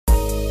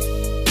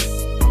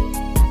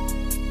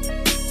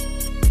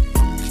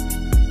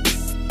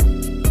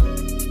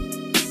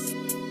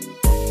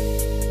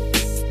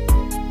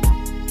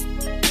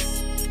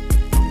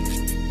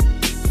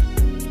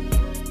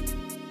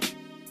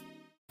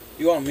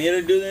want me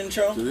to do the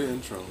intro? Do the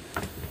intro.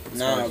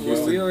 Nah,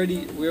 bro. We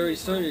already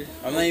started.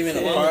 I'm not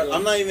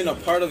even a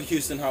part of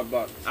Houston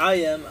Hotbox. I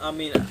am. I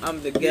mean,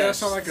 I'm the guest. Yeah, I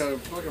sound like a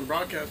fucking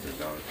broadcaster,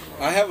 dog.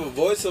 I have a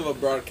voice of a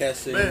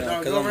broadcaster, Man,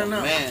 because go I'm right a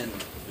now. man.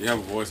 You have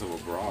a voice of a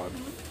broad.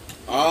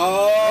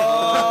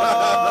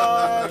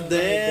 Oh,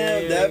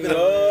 damn, dab it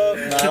up.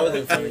 Nah, that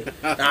wasn't funny.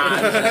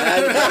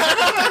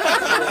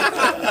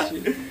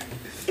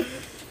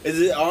 Is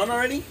it on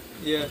already?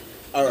 Yeah.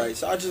 Alright,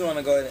 so I just want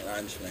to go ahead and... I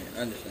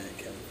understand,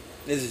 Kevin.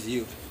 This is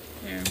you.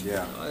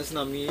 Yeah. No, it's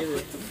not me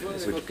either.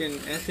 It's fucking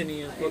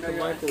Anthony and fucking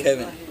Michael.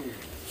 Kevin.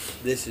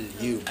 This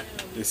is you.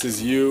 This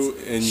is you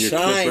and your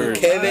Shine, Clippers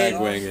Kevin.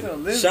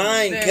 bandwagon.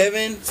 Shine,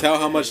 Kevin. Tell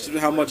how much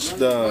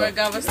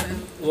the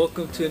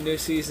Welcome to a new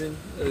season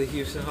of the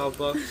Houston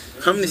Hotbox.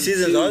 How many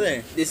seasons are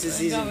there? This is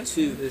season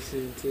 2. This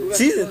is season 2.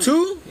 Season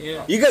 2?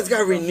 Yeah. You guys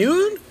got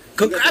renewed?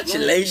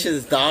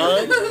 Congratulations,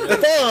 dog.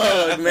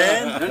 Fuck,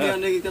 man.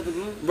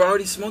 Bro, I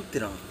already smoked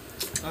it on.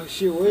 Oh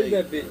shit, where's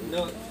that bit?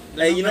 No.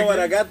 Hey, you know what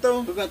I got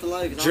though? Who got the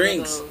light?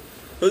 Drinks.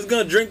 Who's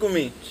gonna drink with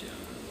me?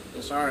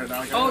 Sorry,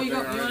 dog. Oh, you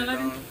want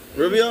another?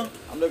 Rubio?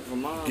 I'm looking for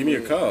mine. Give me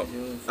a cup.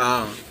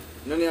 Ah.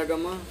 None of y'all got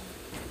mine?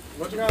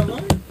 What you got,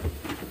 man?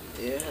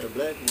 Yeah, I had a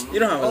black one. You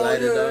don't have a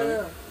lighter,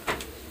 dog.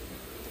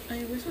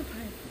 Hey, where's my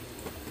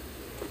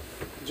pipe?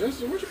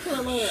 Justin, what you putting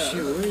on that?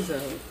 Shit, where is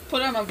that?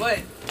 Put it on my butt.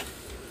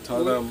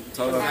 Tell them.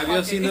 Have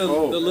y'all seen the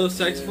little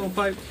saxophone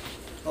pipe?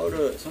 Hold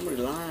up, somebody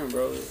lying,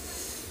 bro.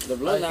 The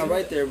blood not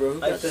right there, bro. Who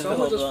got that?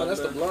 Someone just that's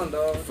the blonde,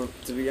 dog.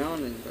 To be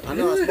honest, bro. I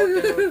know I spoke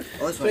to her.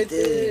 Oh, it's right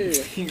there.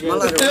 Have My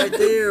lighter right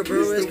there,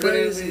 bro. It's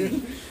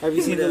crazy.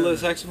 you seen the little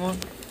saxophone?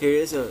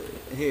 Here,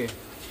 here.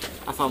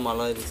 I found my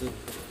lighter too.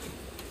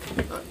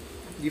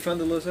 You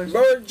found the little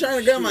saxophone? Bro, you trying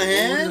to grab my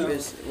hand?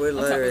 Where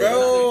lighter at?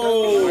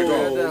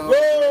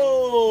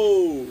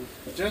 Bro.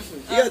 Justin,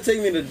 You gotta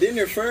take me to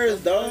dinner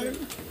first, dog.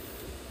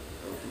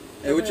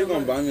 Hey, what you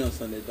gonna buy me on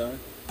Sunday, dog?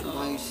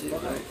 Oh, shit, bro.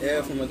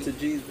 Yeah, from a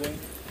Tajis, boy.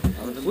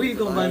 Where you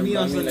gonna buy me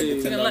on Sunday?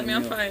 You gonna let me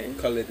on fire?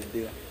 Call it a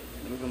deal.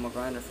 Look at my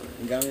grinder first.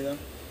 You got me though?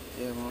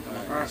 Yeah, man.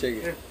 Alright, check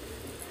it.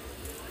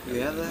 You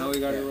have that? Now we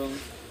got it rolling.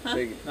 Check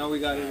it. Now we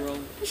got it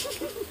rolling.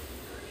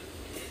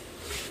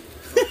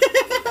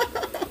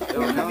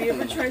 Have you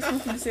ever tried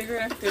smoking a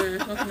cigarette after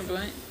smoking a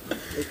blunt?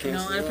 You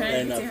know, and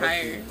apparently it's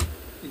higher.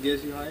 It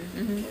gets you higher?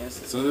 Mm-hmm.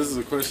 So this is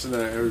a question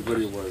that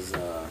everybody was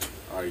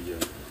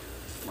arguing.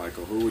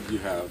 Michael, who would you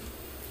have,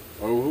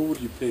 or who would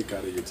you pick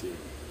out of your team?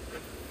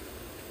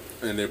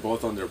 And they're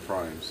both on their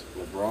primes.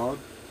 LeBron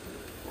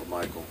or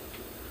Michael?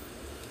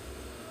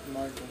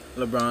 Michael.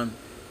 LeBron.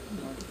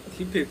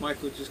 He picked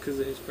Michael just because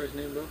of his first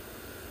name, bro.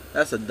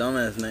 That's a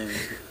dumbass name.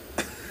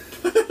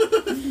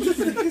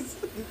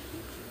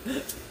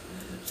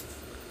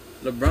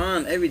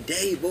 LeBron every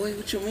day, boy.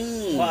 What you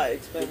mean? Why?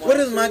 Explain why. What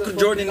has Michael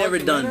Jordan ever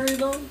done?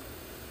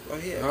 Bro,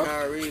 he had Huh?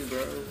 Kyrie,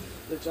 bro.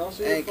 Did y'all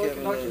see And the fucking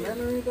Kevin Love.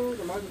 documentary, though?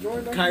 The Michael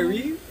Jordan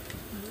documentary? Kyrie?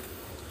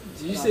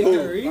 Did you say Who?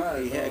 Kyrie?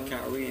 He had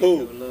Kyrie and Who?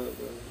 Kevin Love,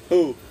 bro.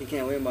 Who? He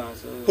can't win by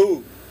himself.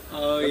 Who?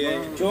 Oh,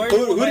 yeah.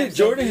 Who did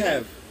Jordan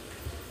have?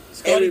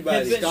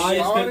 Everybody. Scottie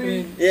Scottie?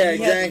 Pippen. Yeah,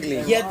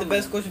 exactly. He had the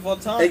best coach of all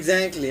time.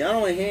 Exactly. I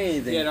don't want to hear He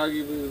anything. had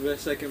arguably the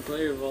best second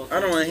player of all time.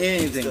 I don't want to hear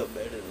He's anything. still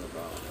better than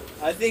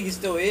LeBron. I think he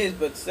still is,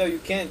 but still you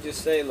can't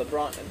just say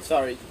LeBron. I'm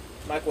sorry,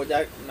 Michael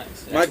Jackson.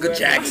 Michael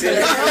Jackson.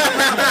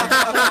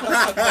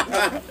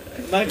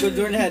 Michael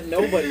Jordan had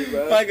nobody,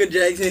 bro. Michael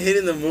Jackson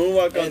hitting the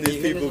moonwalk on And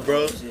these even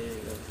people, his- bro.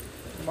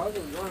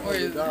 Michael Jordan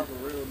was a guy for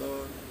real,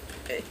 dog.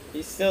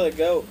 He's still a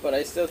GOAT, but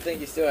I still think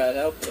he still had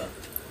help though.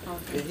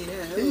 Yeah, he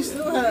had help. He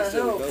still had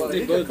help, but They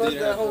he both could clutch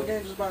did that have whole help.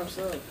 game just by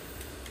himself.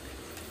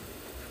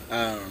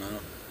 I don't know.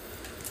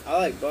 I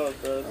like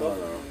both, bro. They're both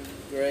know.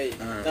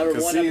 great. Alright. Number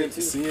Because one, number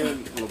two.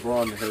 seeing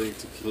LeBron heading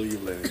to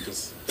Cleveland and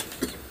just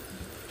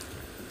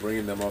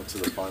bringing them up to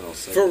the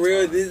finals. For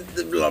real,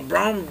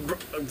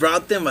 LeBron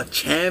brought them a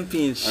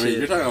championship. I mean,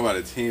 you're talking about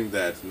a team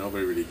that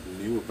nobody really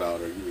knew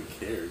about or even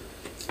cared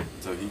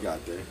until he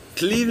got there.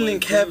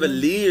 Cleveland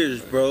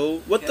Cavaliers,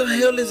 bro. What the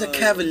hell is a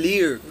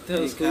Cavalier? What the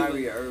hell is He's Cleveland?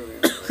 Kyrie Irving.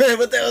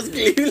 What the hell is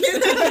Cleveland?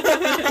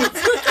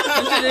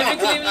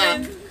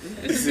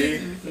 See,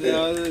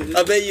 No,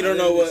 I bet you don't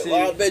know what. See.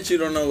 Well, I bet you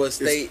don't know what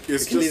state it's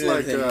just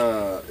Cleveland's like in.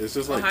 it's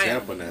just like Ohio.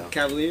 Tampa now.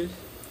 Cavaliers?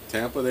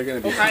 Tampa, they're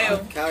gonna be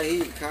Ohio.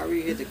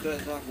 Kyrie hit the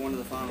clutch off one of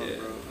the finals, Yeah.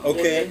 bro.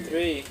 Okay. Hit the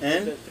three.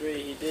 And? Hit the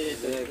three. He did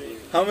hit the three.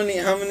 How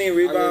many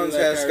rebounds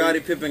like has Kyrie. Scottie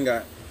Pippen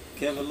got?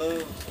 Kevin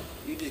Love,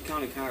 you just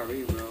counted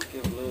Kyrie, bro.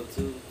 Kevin Love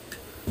too.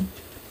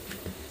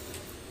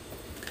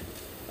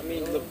 I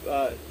mean,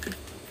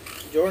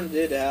 Jordan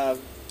did have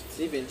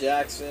Steven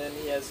Jackson.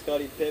 He had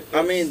Scottie Pippen.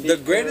 I mean, the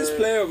Steve greatest Kerr.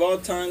 player of all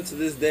time to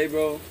this day,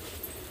 bro.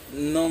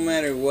 No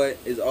matter what,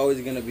 is always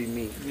gonna be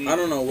me. Me. I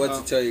don't know what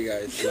Oh. to tell you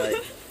guys. Like, I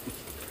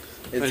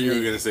it's thought you were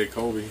me. gonna say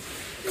Kobe.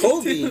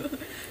 Kobe.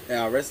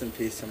 Yeah, rest in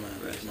peace to my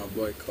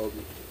boy Kobe.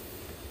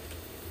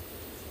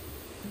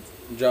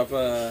 Drop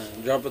a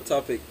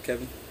topic,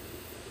 Kevin.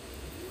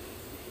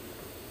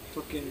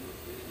 Fucking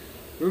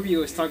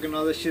Rubio was talking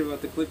all that shit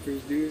about the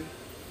Clippers, dude.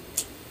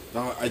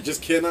 No, I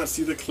just cannot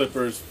see the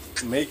Clippers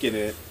making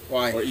it.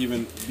 Why? Or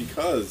even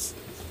because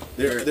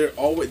they're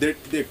always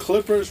their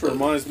Clippers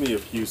reminds me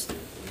of Houston.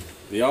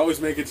 They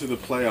always make it to the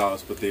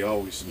playoffs, but they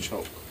always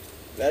choke.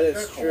 That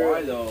is true.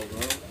 Kawhi though,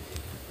 bro.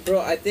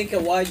 Bro, I think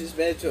Kawhi just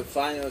made it to a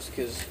finals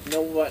because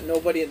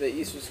nobody in the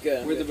East was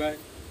good. With the back.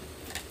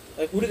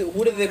 Like who did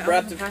the Yeah,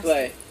 Raptors I'm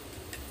play?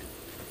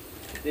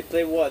 They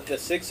play what? The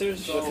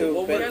Sixers? So, Who?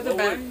 what Where the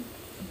back?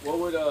 What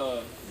would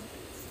No.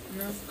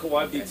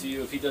 Kawhi be to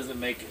you if he doesn't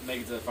make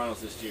it to the finals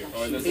this year?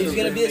 Or does he He's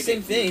gonna be the make same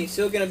it- thing. He's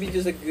still gonna be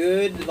just a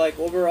good, like,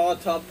 overall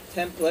top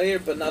 10 player,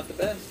 but not the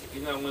best.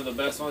 He's not one of the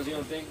best ones, you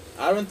don't think?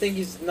 I don't think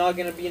he's not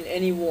gonna be in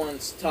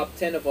anyone's top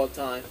 10 of all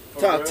time.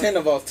 Top 10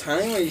 of all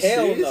time? Are you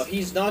Hell serious? no,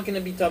 he's not gonna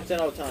be top 10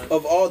 all time.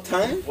 Of all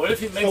time? What if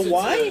he makes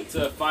Kawhi? it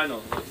to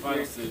finals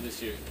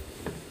this year?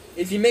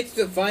 If he makes it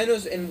to the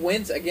finals and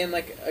wins again,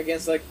 like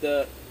against like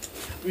the,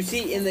 you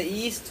see in the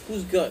East,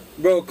 who's good?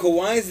 Bro,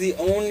 Kawhi's the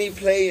only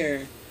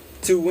player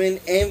to win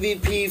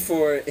MVP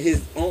for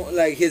his own,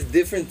 like his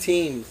different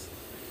teams.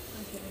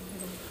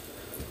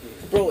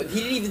 Bro, he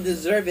didn't even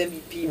deserve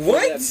MVP for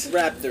What? the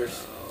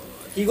Raptors.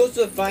 He goes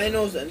to the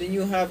finals, and then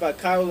you have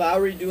Kyle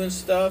Lowry doing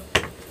stuff.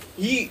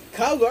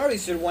 Kyle Lowry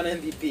should have won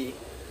MVP.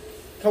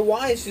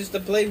 Kawhi is just a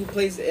player who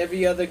plays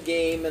every other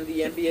game in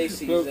the NBA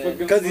season.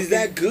 Because he's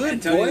that good,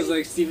 Antonio's boy.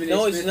 like Stephen A.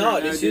 No, Smith it's not.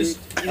 right now, It's dude.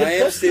 just I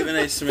am Stephen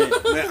A. Smith.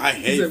 Man, I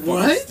hate said, fucking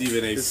what?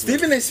 Stephen A. Smith.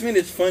 Stephen A. Smith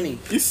is funny.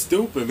 He's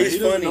stupid, man. He's he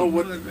doesn't funny. know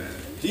what.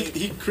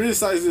 He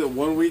criticizes it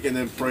one week and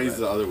then praises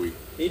the other week.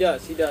 He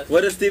does.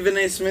 What does Stephen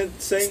A.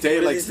 Smith say? What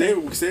does he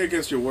say? Stay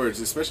against your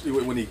words, especially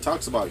when he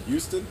talks about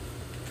Houston,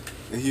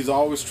 and he's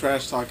always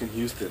trash talking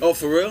Houston. Oh,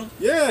 for real?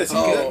 Yes,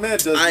 that man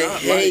does I not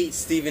hate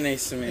Stephen A.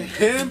 Smith. like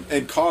him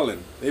and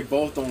Colin. They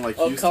both don't like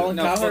Houston. Colin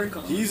Cowherd?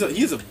 He's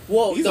a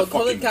Whoa, he's no, a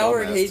Colin fucking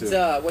Cowherd dumbass, hates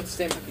too. what's his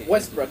name?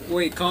 Westbrook.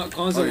 Wait, Colin's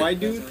Oh, a yeah. white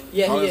dude?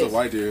 Yeah, Colin's he a is.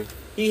 white dude.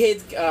 He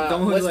hates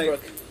Don't who's like-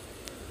 Westbrook.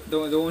 The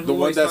one who The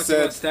one always that talks said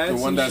about stats the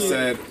one and that shit?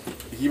 said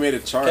he made a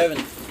chart,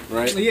 Kevin.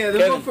 right? Yeah, the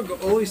Kevin.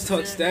 motherfucker always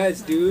talks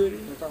stats, dude.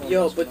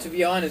 Yo, but to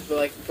be honest,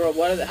 bro,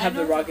 what have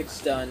the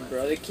Rockets done,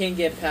 bro? They can't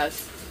get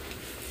past.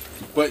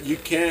 But you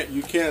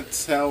can't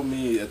tell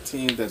me a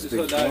team that's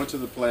been going to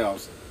the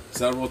playoffs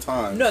several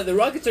times. No, the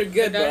Rockets are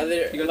good, bro. You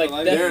They're got like the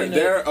line? definitely.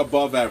 They're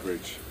above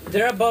average.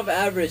 They're above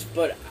average,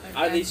 but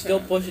are they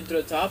still pushing to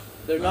the top?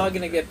 They're not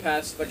gonna get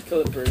past the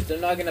Clippers. They're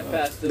not gonna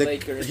pass the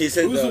Lakers. He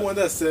said Who's the one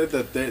that said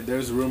that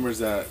there's rumors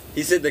that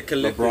He said the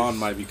Clippers. LeBron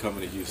might be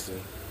coming to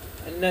Houston?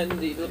 And then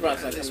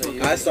LeBron's not coming to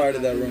you. I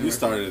started that rumor. You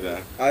started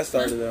that. I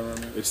started that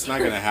rumor. It's not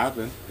gonna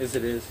happen. Yes,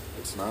 it is.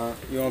 It's not.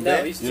 You want No, to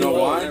bet? he's You too know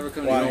old. why? Never You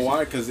come to know Houston.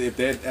 why? Because if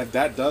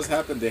that does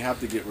happen, they have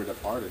to get rid of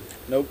Harden.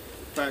 Nope.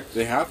 Facts.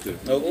 They have to.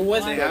 Nope. Well,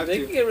 Westbrook, They have they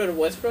to. can get rid of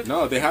Westbrook.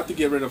 No, they have to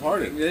get rid of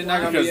Harden. They're not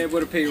gonna Because be able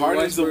to pay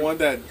Harden's the Westbrook, one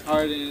that.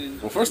 Harden.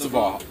 Well, first of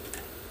all,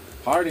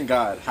 Harden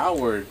got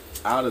Howard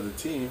out of the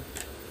team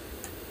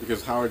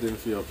because Howard didn't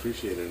feel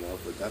appreciated enough.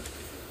 But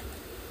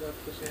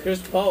that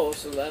Chris Paul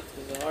also left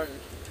because of Harden.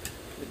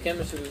 The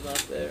chemistry was not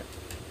there.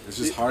 it's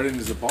just Harden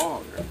is a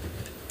baller.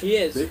 He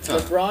is. Big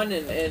time.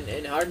 LeBron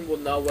and Harden will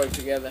not work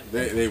together.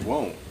 They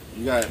won't.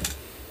 You got.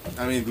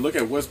 I mean, look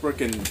at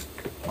Westbrook and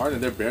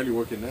Harden. They're barely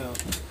working now.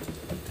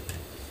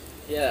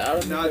 Yeah, I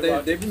don't Nah, think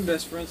they've they've been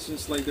best friends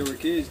since like they were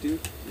kids, dude.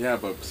 Yeah,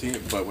 but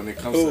when it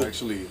comes Who? to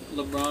actually,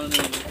 LeBron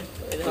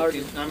and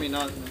Harden. I mean,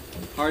 not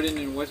Harden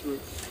and Westbrook.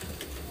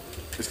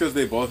 it's because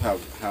they both have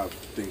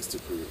things to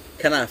prove.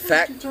 Can I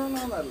fact Turn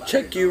on that light.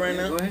 check you right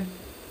Go now? ahead.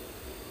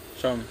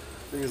 Show me.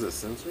 Things that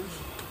censors.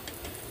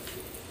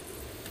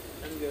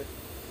 I'm good.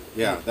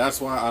 Yeah, that's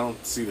why I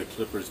don't see the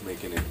Clippers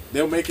making it.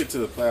 They'll make it to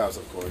the playoffs,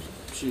 of course.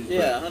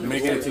 Yeah, But 100%.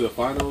 making it to the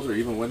finals or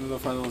even winning the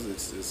finals,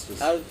 it's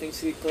just I don't think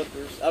see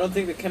Clippers. I don't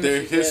think the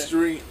their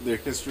chemistry.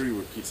 history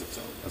repeats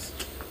itself.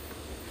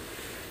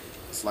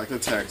 It's like the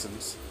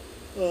Texans.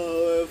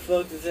 Oh,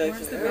 fuck the Where's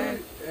Texans. the bag?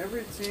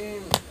 Every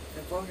team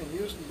in fucking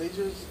Houston, they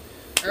just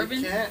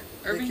Irving? They can't,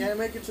 Irving? They can't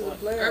make it to the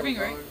What? playoffs. Irving,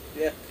 right? dog.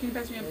 Yeah. Can you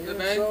pass me And the even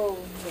bag? so,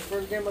 the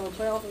first game of the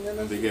playoffs, and then And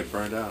that's they it. get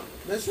burned out.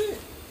 That's it.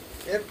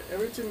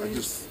 Every team I in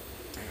just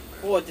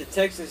What the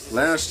Texans? Is,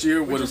 last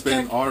year We would have just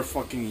been can't- our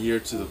fucking year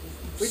to the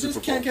we Super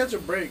just can't Bowl. catch a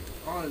break,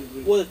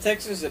 honestly. well, the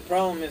Texans. The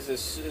problem is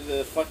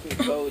the fucking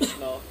coach.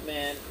 No,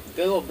 man,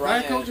 Bill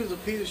O'Brien. Brian Coach is a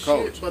piece of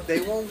Coach. shit, but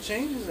they won't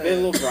change his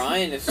Bill ass.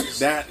 O'Brien is just,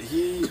 That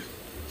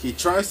he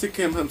tries to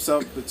compare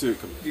himself but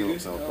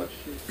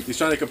he's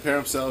trying to compare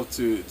himself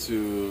to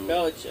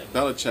Belichick.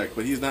 Belichick,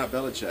 but he's not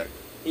Belichick.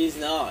 He's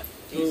not.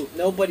 Who?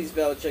 Nobody's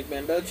Belichick,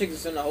 man. Belichick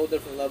is on a whole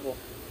different level.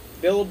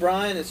 Bill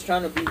O'Brien is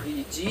trying to be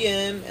the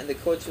GM and the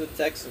coach of the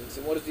Texans,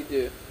 and what does he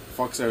do?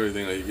 Fucks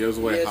everything. Like, he gives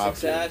away Yes,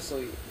 Hopkins.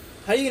 exactly.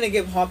 How are you gonna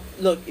give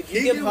Look, if you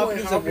He give gave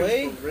Hopkins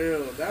away, for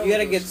real. That you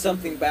gotta was get a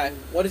something stupid back.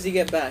 move. What does he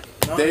get back?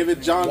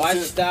 David Johnson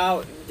Washed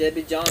out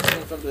David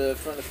Johnson from the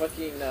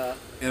fucking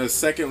in a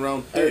second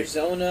round pick.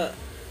 Arizona.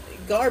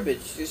 Garbage.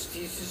 He's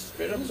just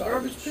straight That up was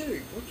garbage. garbage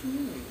pig. What you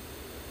mean?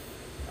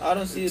 I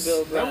don't see the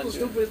Bill That O'Brien. was the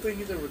doing it. stupidest thing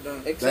he's ever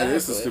done. Exactly. That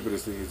is the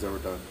stupidest thing he's ever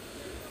done.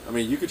 I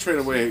mean, you could trade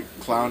away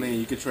Clowney,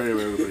 you could trade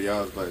away everybody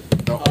else, but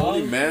the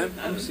only man,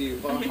 I see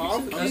what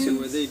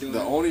they doing.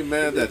 the only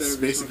man that's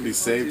basically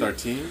saved our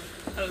team,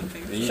 I don't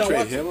think and you Deshaun trade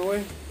Watson. him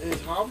away?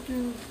 It's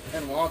Hopkins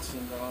and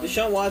Watson, bro.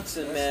 Deshaun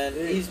Watson, man,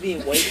 it. he's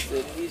being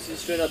wasted. He's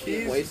just straight up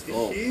being wasted.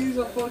 Oh. He's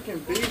a fucking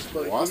beast,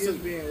 but Watson? he is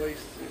being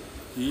wasted.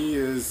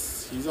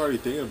 He's already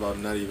thinking about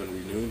not even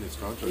renewing his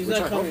contract, He's which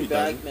not I hope coming he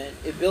back, doesn't. man.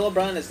 If Bill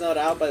O'Brien is not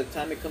out by the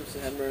time it comes to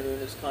him renewing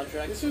his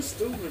contract, It's just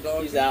stupid,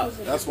 dog. He's out.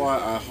 That's why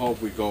I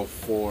hope we go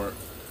 4-2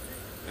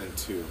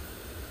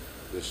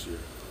 this year.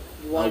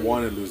 you I want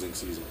want a losing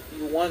season.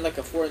 you want like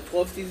a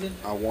 4-12 season.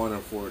 I want a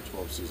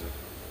 4-12 season.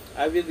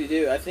 I really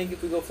do. I think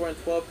if we go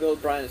 4-12, Bill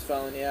O'Brien is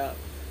finally out.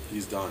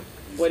 He's done.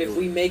 He's But if doing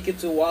we it. make it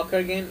to a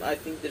wildcard game, I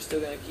think they're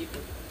still gonna keep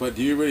him. But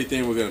do you really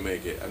think we're gonna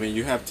make it? I mean,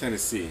 you have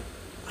Tennessee.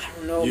 I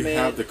don't know, you man.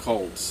 have the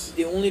Colts.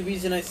 The only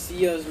reason I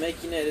see us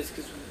making it is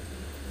because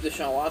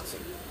Deshaun Watson.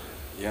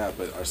 Yeah,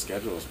 but our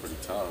schedule is pretty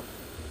tough.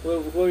 Who are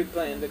we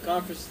playing? The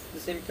conference, the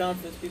same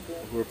conference people.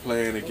 We're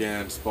playing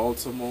against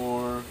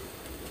Baltimore.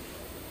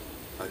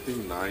 I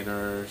think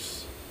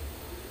Niners.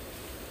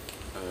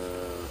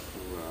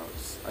 Who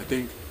else?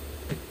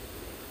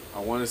 I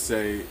want to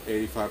say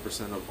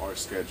 85% of our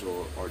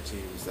schedule are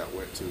teams that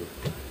went to the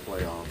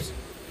playoffs.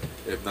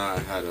 If not,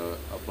 had a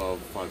above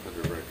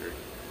 500 record.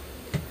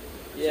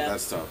 Yeah, So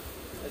that's tough.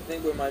 I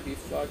think we might be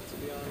fucked, to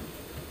be honest.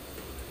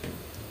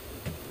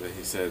 That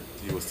he said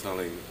he was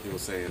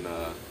saying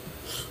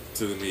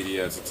to the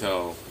media to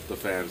tell the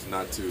fans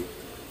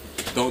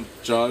don't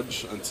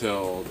judge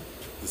until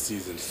the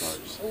season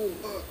starts. Oh,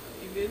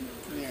 you good?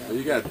 But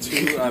you got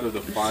 2 out of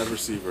the 5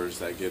 receivers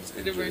that gets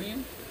Did it burn injured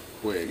you?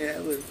 quick. Yeah,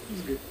 look,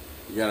 he's good.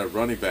 You got a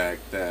running back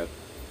that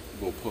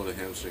will pull a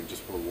hamstring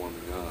just for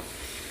warming up.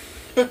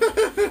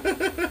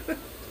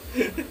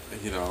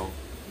 You know,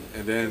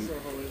 and then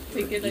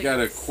Take it, you like, got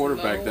a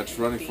quarterback slow that's and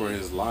running deep. for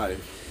his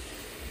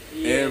life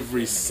Yeah.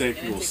 every And it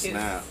single takes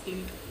snap.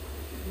 sleep.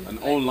 An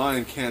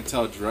O-line can't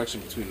tell direction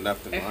between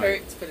left and It right.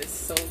 hurts, but it's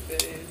so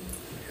good.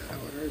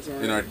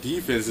 And our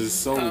defense is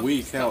so Cough,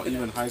 weak. Hell, cough it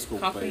even out. high school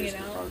Coughing players it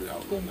can out. probably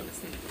outrun Boom. them.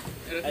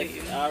 It'll I hit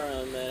you. don't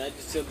know, man. I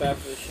just feel bad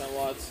for Deshaun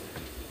Watson.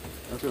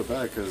 I feel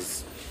bad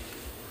because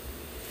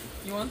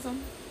You want some?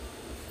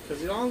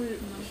 Because he's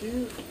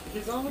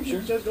only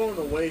Sure. just going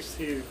to waste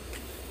here.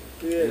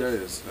 he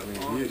is. I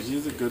mean,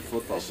 he's a good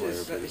football It's player.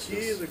 just, But it's he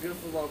is just, a good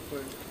football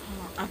player.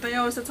 I thought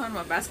y'all was still talking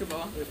about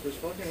basketball. If it's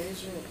fucking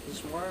ancient, he's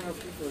smart enough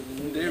people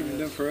to do They've been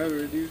done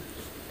forever, dude.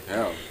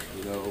 hell,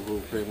 you know who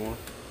will pay more?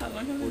 How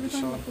long have we What been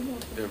talking Deshaun? about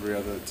football? Every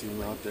other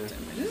team out there.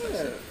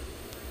 Yeah.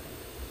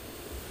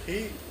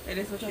 He It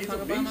is what y'all He's talk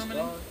a about beast, normally?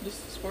 dog.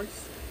 Just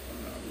sports?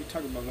 We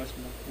talk about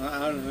basketball.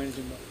 I don't know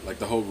anything about. Like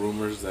the whole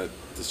rumors that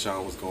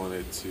Deshaun was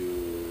going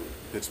to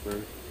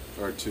Pittsburgh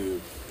or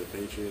to the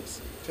Patriots.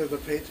 to the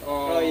pitch.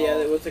 Oh yeah,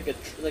 there was like a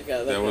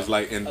That was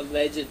like an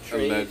alleged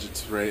trade.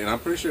 alleged trade, and I'm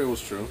pretty sure it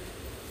was true.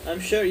 I'm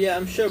sure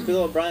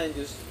Bill O'Brien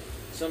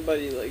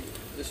somebody like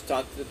just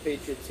talked to the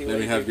Patriots. See Let what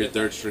me he have could your get.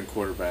 third string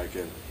quarterback,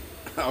 and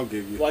I'll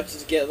give you Watch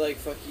us get like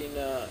fucking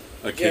a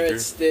Garrett kicker,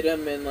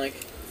 Stidham and like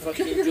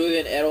fucking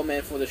Julian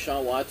Edelman for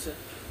Deshaun Watson.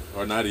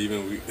 or not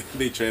even.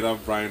 They trade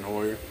off Brian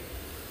Hoyer.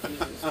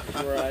 Jesus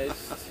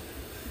Christ.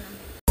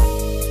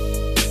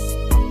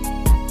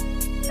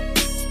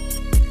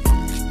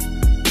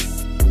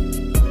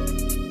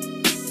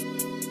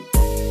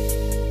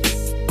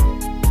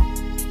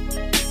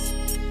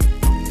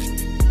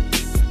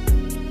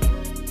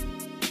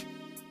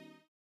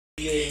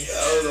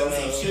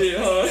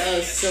 That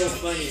was so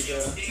funny,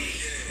 bro.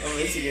 Oh,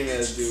 Michigan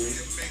ass dude.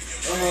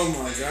 Oh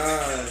my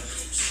god.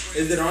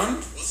 Is it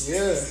on?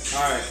 Yeah.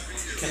 Alright.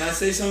 Can I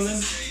say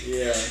something?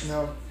 Yeah.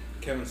 No.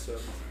 Kevin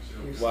stuff.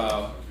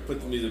 Wow.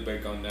 Put the music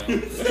back on now.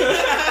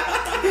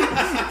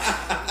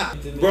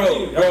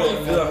 Bro,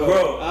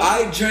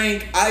 I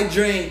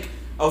drank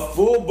a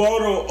full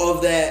bottle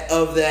of that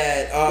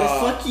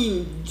That's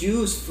fucking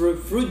juice,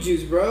 fruit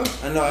juice, bro.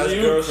 I know that's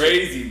You girl shit.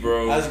 crazy,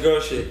 bro. That's girl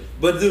shit.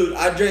 But dude,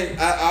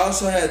 I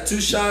also had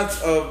 2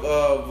 shots of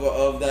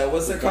that,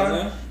 what's it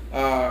called?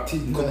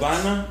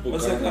 Cubana?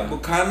 What's it called?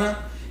 Bucana.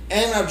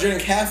 And I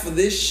drank half of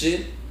this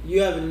shit.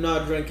 You have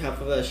not drank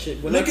half of that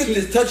shit. Look at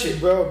this, touch it.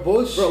 Bro,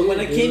 bullshit. Bro, when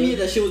I came here,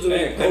 that shit was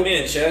already Hey, put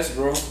me in chest,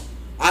 bro.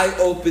 I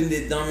opened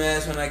it,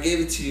 dumbass, when I gave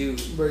it to you.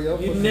 Bro,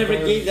 You never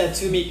gave that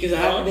to me because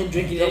I haven't been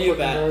drinking Y'all any of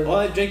that. fucking All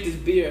I drank is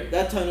beer.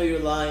 That time I know you're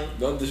lying.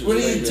 Don't disrespect What are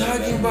you me like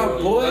talking that, about,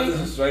 bro. boy? Don't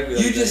disrespect me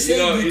You like just that. said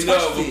you you know I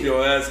touched whoop it.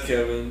 your ass,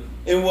 Kevin.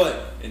 In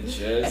what? In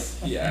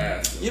chess? He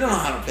asked. You don't know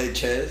how to play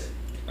chess.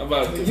 I'm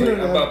about to You don't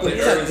know I'm about how to to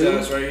play play Irvin's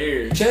chess, ass right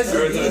here. Chess is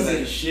Irvin's ass easy.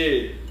 ain't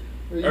shit.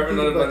 You Urban think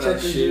knows about that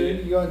checkers, shit.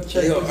 dude? You gonna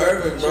check Yo, this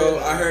Irvin, out, bro,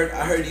 check.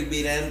 I heard you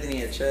beat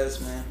Anthony at chess,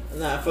 man.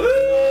 Nah, fucking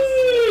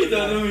Woo! no.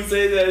 Don't let me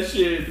say that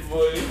shit,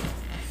 boy.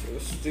 So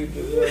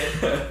stupid,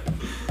 bro.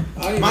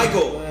 I don't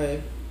Michael. even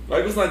know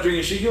Michael's not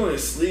drinking shit. He only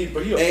sleep,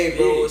 but he. Hey,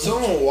 bro,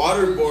 someone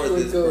waterboard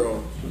Wake this, up. bro.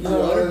 why. No,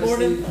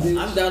 Waterboarding? honestly,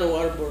 I'm down to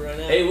waterboard right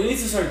now. Hey, we need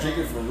to start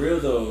drinking for real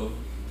though.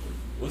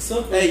 What's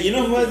up? Hey, you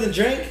know who hasn't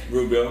drank?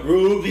 Rubio.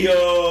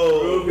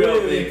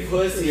 Rubio, big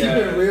pussy. Keep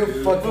it real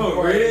fucking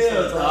quiet.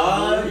 Real,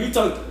 dog. You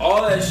talked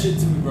all that shit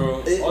to me,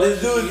 bro.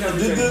 This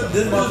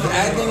dude's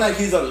acting like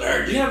he's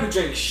allergic. You haven't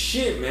drank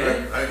shit,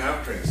 man. I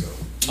have drank some.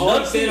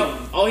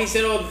 All he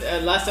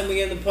said last time we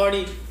get in the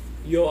party,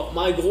 yo,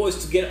 my goal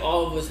is to get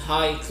all of us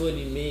high,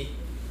 including me.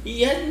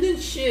 He hasn't done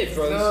shit,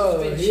 bro. All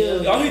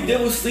he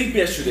did was sleep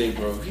yesterday,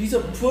 bro. He's a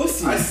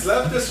pussy. I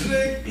slept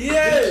yesterday?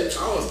 Yes.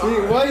 I was Dude,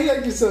 tired. why you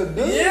acting so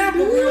dumb? Yeah,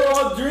 but we were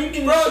all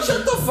drinking. Bro,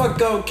 shut the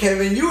fuck up,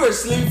 Kevin. You were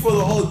asleep for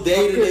the whole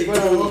day today, When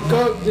I dude. woke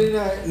up, didn't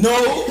I?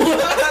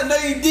 No, no,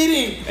 you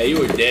didn't. Hey, you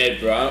were dead,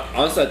 bro.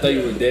 Honestly, I thought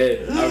you were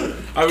dead.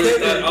 I really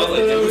thought. I was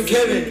like, yo,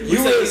 Kevin,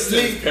 you were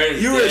asleep.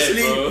 You were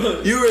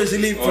asleep. You were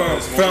asleep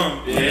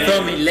from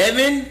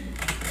 11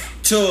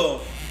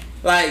 till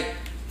like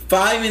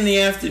 5 in the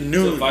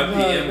afternoon. 5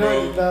 p.m.,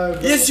 bro.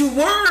 Yes, you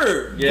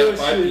were. Yeah,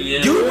 5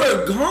 p.m. You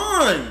were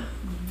gone.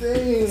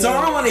 Damn. So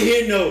I don't want to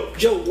hear no.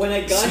 Joe, when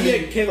I got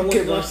here, Kevin was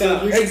knocked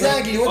out.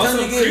 Exactly. What On time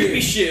some you get creepy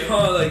here? shit,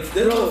 huh? Like,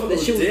 that Bro, motherfucker that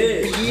was shit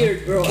dead. was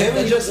weird, bro.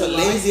 Kevin's just a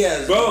lazy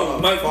ass. Bro,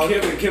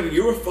 motherfucker. Kevin,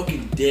 you were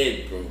fucking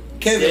dead, bro.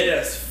 Kevin, Dead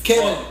as fuck.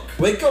 Kevin,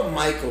 wake up,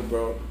 Michael,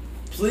 bro.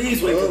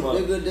 Please wake him up.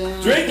 Nigga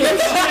down. Drink your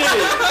shit.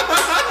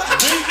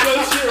 Drink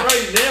your shit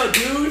right now,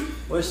 dude.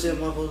 What shit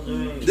am I supposed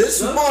to drink?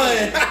 This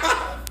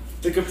one.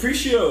 The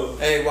Capriccio.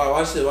 Hey,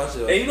 watch this.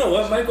 Hey, you know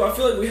what, Michael? I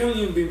feel like we haven't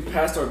even been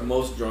past our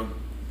most drunk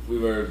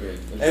we've ever been.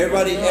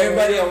 Everybody,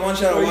 I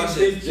want y'all to watch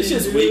this. This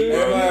shit's weak,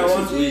 bro.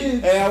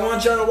 Hey, I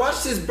want y'all to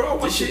watch this, bro.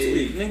 This Watch shit's it,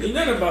 weak. nigga. You're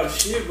not about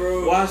shit,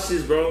 bro. Watch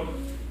this, bro.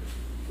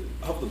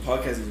 I hope the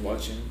podcast is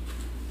watching.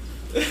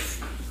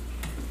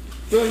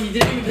 Bro, you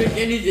didn't even drink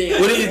anything.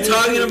 What are you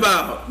talking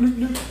about?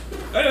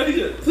 I know he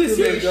just. Please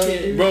your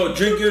shit. Bro,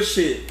 drink your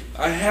shit.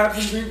 I have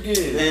to drink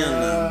it. Damn,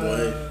 nah,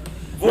 boy.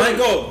 Boy,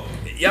 Michael.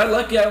 Y'all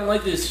lucky I don't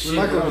like this shit,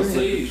 Michael, bro. drink it.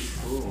 Please.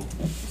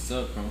 What's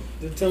up, bro?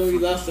 Don't tell me we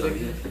lost it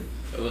again.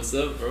 What's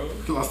up, bro?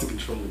 I lost the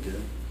control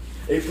again.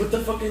 Hey, put the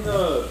fucking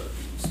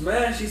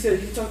smash. He said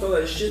he talked all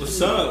that shit. What's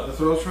to me. up? That's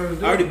what I was trying to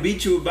do. I already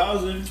beat you with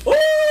Bowser. Oh!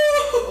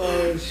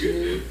 Oh,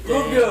 shit.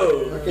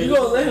 Rubio, Okay. you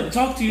gonna let him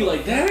talk to you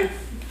like that?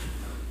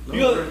 No,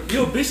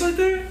 You a bitch like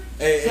that?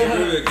 Hey,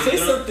 Say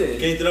something.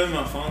 Can you throw me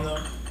my phone though?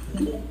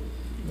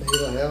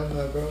 Nigga, hell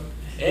no, bro.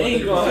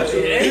 Ain't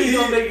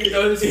gonna make it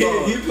throw his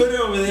phone. He put it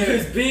over You there.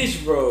 his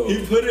bitch, bro.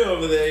 He put it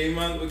over there. He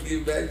might as well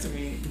give it back to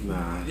me.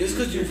 Nah. Just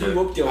cause you good.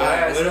 whooped your Alright,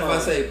 ass. what if I huh?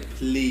 say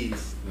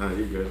please? Nah,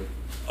 you're good.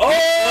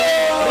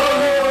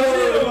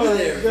 Oh! Over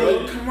there,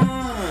 bro. Come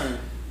on.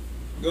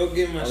 Go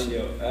get my shit.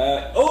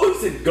 He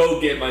said go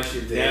get my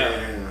shit down.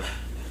 Damn.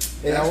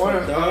 Hey, I want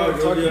to Dog,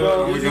 talk Rubio,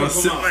 about. you're gonna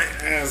sit my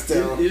ass You I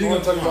gonna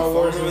want to talk put my about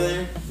phone Warzone. over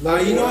there? Nah,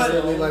 you know I what?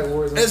 really like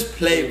Warzone. Let's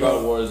play,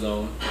 bro.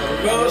 Warzone.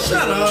 Bro,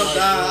 shut up,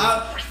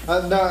 dog.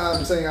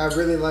 I'm saying I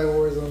really like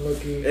Warzone,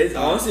 low-key. It's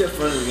honestly a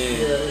fun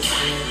game. Yeah, it's fun.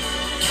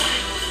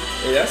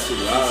 Hey, that shit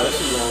loud. That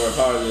shit going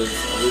hard.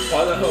 We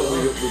probably hope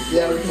we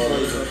Yeah, we can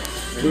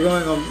play. We're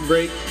going on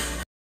break.